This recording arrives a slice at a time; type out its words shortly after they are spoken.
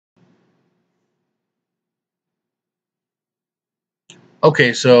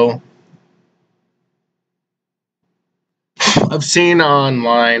Okay, so I've seen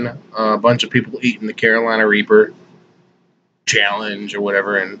online a bunch of people eating the Carolina Reaper challenge or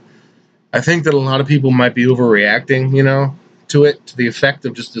whatever, and I think that a lot of people might be overreacting, to it, to the effect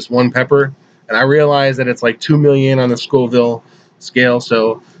of just this one pepper. And I realize that it's like 2 million on the Scoville scale,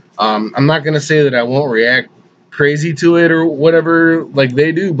 so I'm not gonna say that I won't react crazy to it or whatever like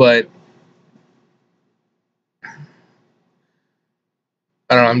they do, but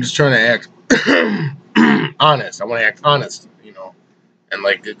I don't know. I'm just trying to act honest. I want to act honest, and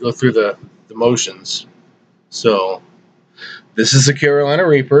like go through the motions. So this is a Carolina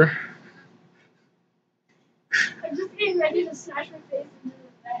Reaper. I'm just getting ready to smash my face into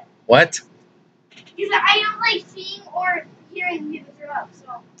the bed. What? Because I don't like seeing or hearing people throw up,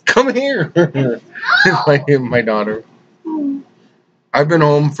 so. Come here. No! my daughter. I've been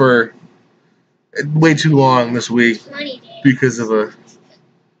home for way too long this week 20 days. because of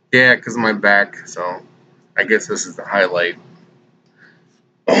because of my back. So I guess this is the highlight.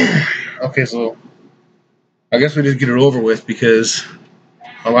 Okay, so I guess we just get it over with because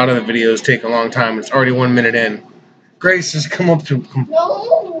a lot of the videos take a long time. It's already 1 minute in. Grace, just come up to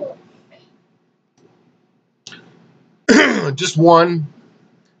No! just one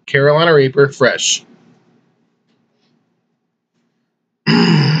Carolina Reaper fresh.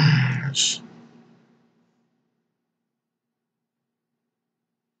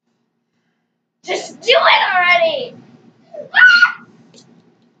 Just do it already! Ah!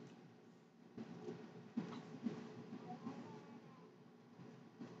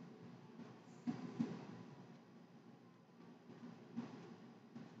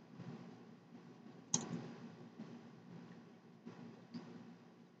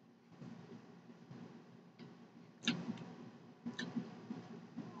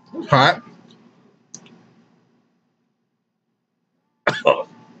 Hot.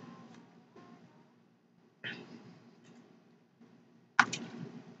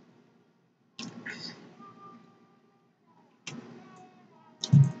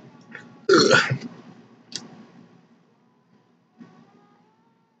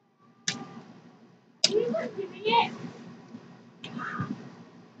 You were doing it.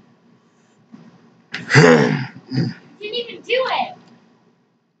 You didn't even do it.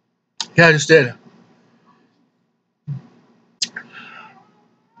 Yeah, I just did.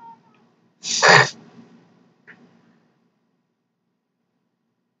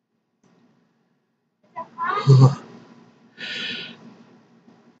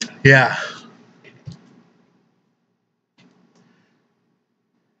 Yeah.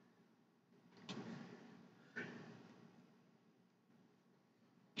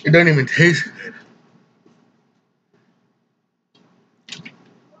 It doesn't even taste good.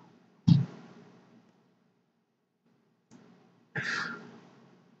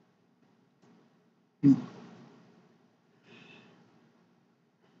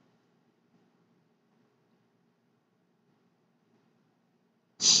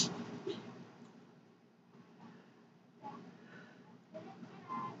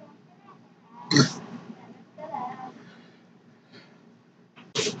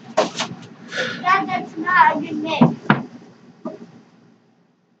 Dad, that's not a good mix.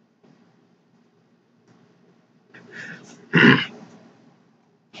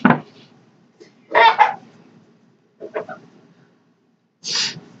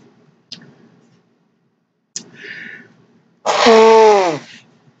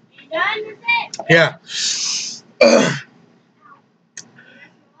 You done with it? Yeah.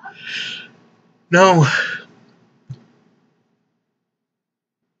 No.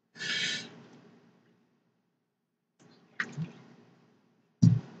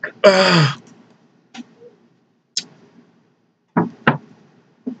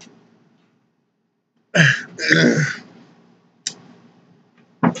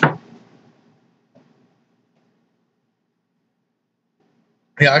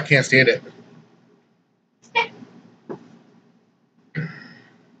 Yeah, I can't stand it.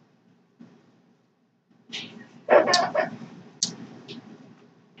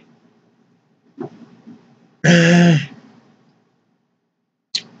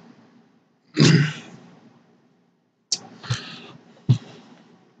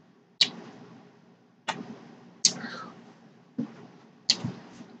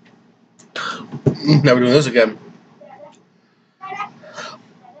 Never doing this again.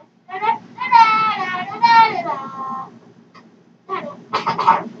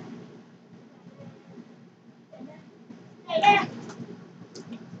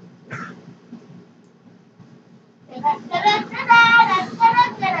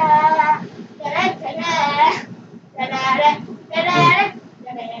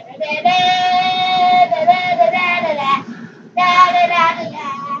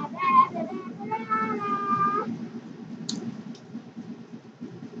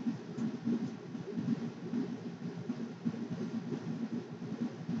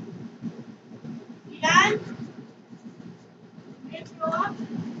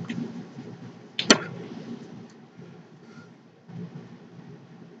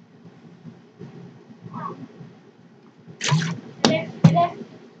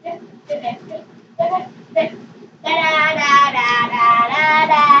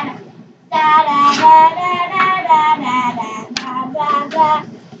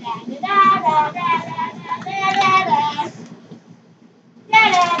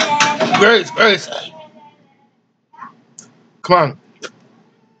 Grace, Grace, come on.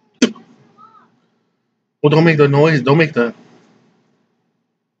 Well, don't make the noise. Don't make the.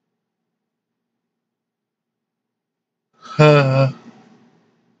 Uh,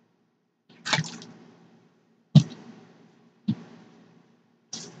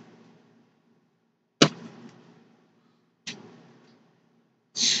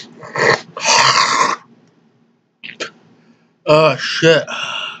 oh shit.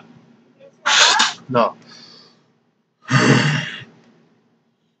 No.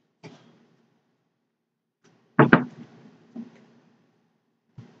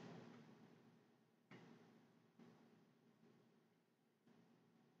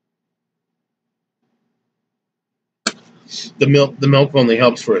 The milk only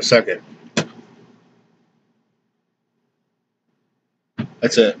helps for a second.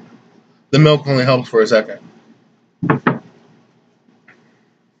 That's it. The milk only helps for a second.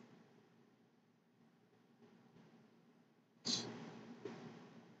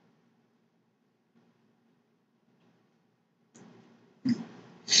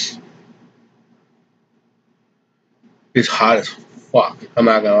 It's hot as fuck. I'm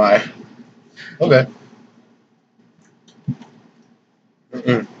not gonna lie. Okay.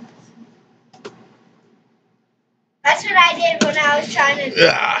 Mm-mm. That's what I did when I was trying to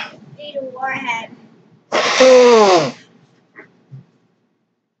Yeah. eat a warhead.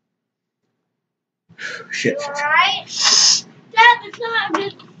 Shit. You alright? Dad, it's not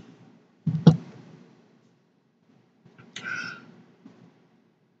good.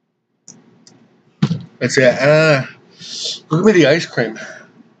 That's it. Look at the ice cream.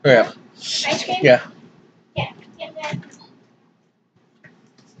 Oh, yeah. Ice cream? Yeah. Yeah. Get that.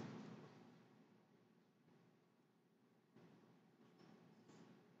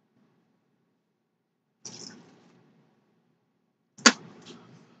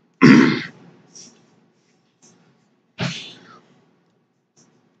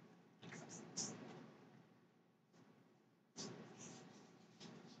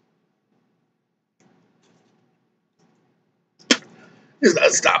 It's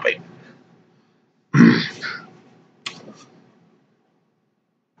not stopping.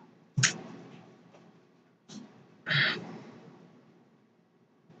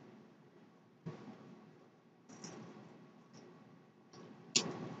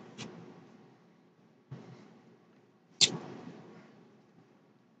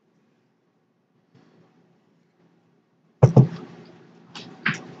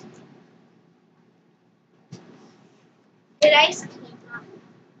 Good ice cream.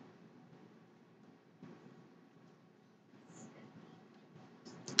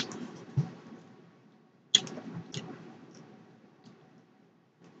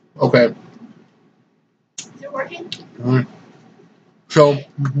 Okay. Is it working? So. So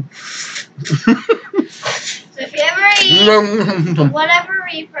if you ever eat whatever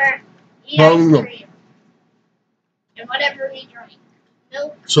Reaper, eat ice cream. And whatever we drink.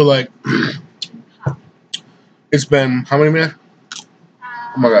 Milk. So, like, it's been how many minutes?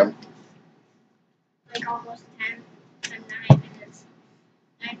 Oh my god. Like almost 9 minutes.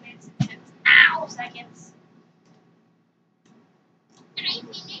 9 minutes and 10 seconds. 9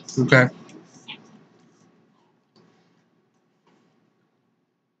 minutes. Okay.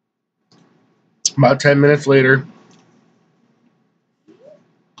 About 10 minutes later.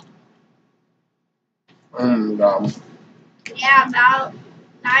 Yeah, about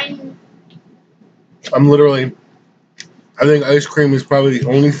 9. I'm literally. I think ice cream is probably the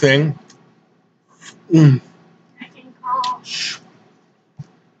only thing. I can call.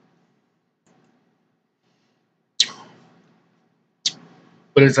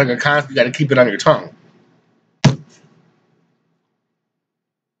 But it's like a constant. You got to keep it on your tongue.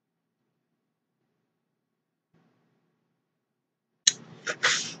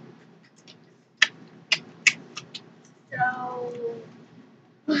 So.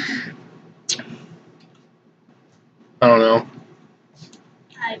 I don't know.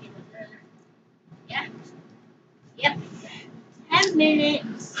 Yeah. Yep. 10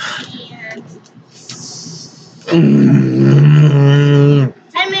 minutes and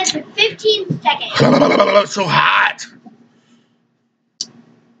 10 minutes and 15 seconds. So hot.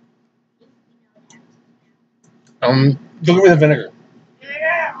 Don't give me the vinegar.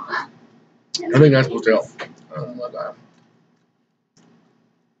 I think that's supposed to help. Oh my god.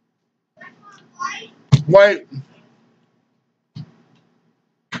 White.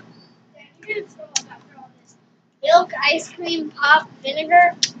 Milk, ice cream, pop,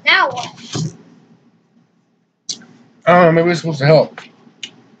 vinegar. Now what? I don't know. Maybe it's supposed to help.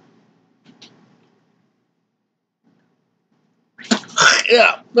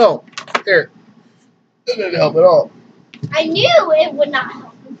 Yeah, no. There. That didn't help at all. I knew it would not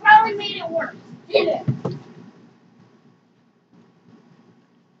help. It probably made it worse, did it?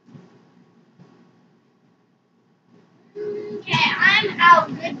 Okay, I'm out.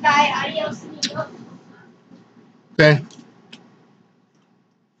 Goodbye. Adios, amigos. Okay.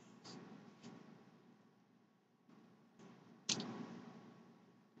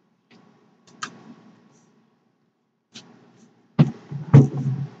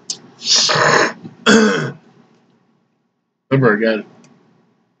 Never again.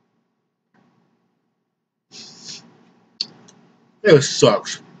 It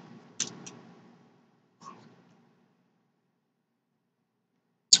sucks.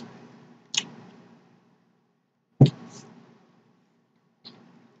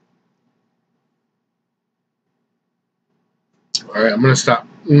 All right, I'm gonna stop.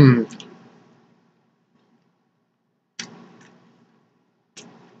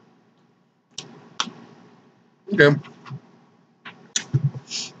 Okay.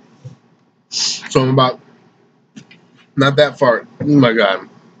 So I'm about not that far. Oh my god.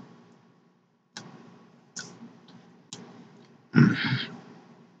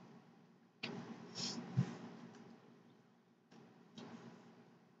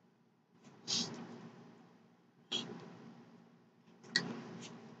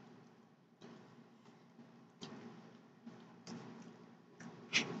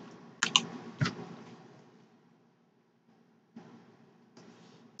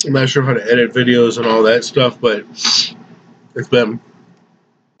 I'm not sure how to edit videos and all that stuff, but it's been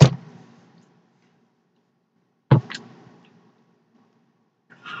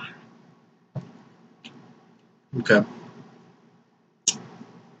okay.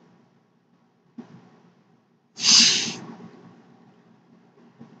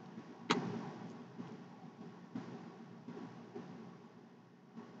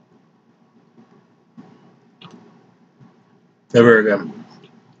 Never again.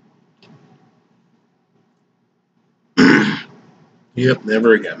 Yep,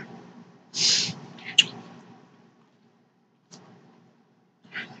 never again.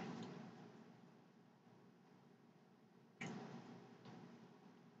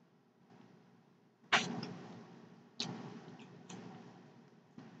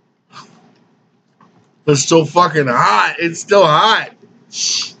 It's so fucking hot. It's still hot.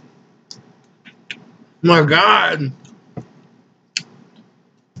 My god.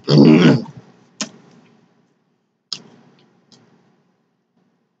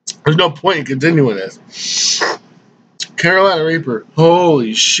 There's no point in continuing this. Carolina Reaper.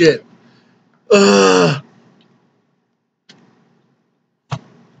 Holy shit. Ugh.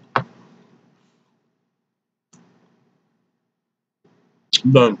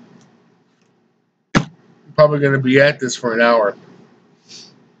 I'm done. I'm probably going to be at this for an hour.